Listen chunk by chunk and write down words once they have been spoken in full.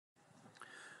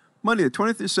Monday, the 20th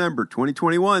of December,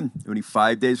 2021. Only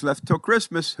 5 days left till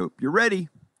Christmas. Hope you're ready.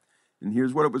 And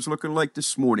here's what it was looking like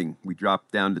this morning. We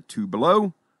dropped down to 2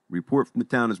 below. Report from the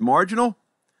town is marginal.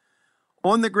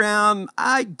 On the ground,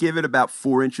 I'd give it about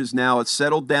 4 inches now. It's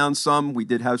settled down some. We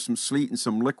did have some sleet and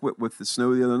some liquid with the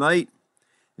snow the other night.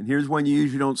 And here's one you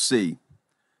usually don't see.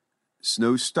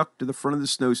 Snow stuck to the front of the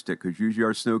snow stick, because usually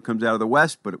our snow comes out of the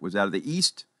west, but it was out of the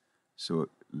east, so it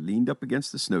leaned up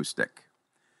against the snow stick.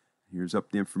 Here's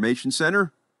up the information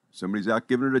center. Somebody's out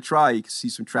giving it a try. You can see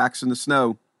some tracks in the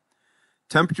snow.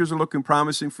 Temperatures are looking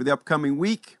promising for the upcoming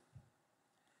week.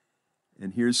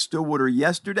 And here's Stillwater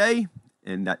yesterday,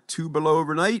 and that 2 below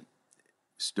overnight.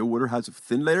 Stillwater has a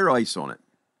thin layer of ice on it.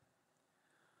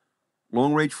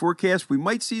 Long range forecast, we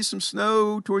might see some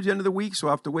snow towards the end of the week, so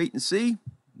we'll have to wait and see.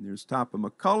 And there's top of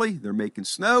McCully. They're making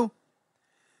snow.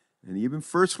 And even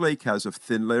First Lake has a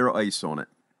thin layer of ice on it.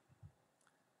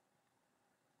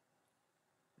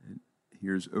 And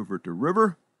here's over at the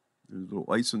river. There's a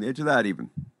little ice on the edge of that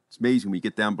even. It's amazing when you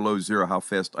get down below zero how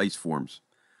fast ice forms.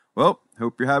 Well,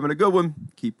 hope you're having a good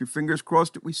one. Keep your fingers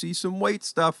crossed that we see some white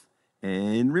stuff.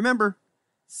 And remember,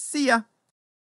 see ya.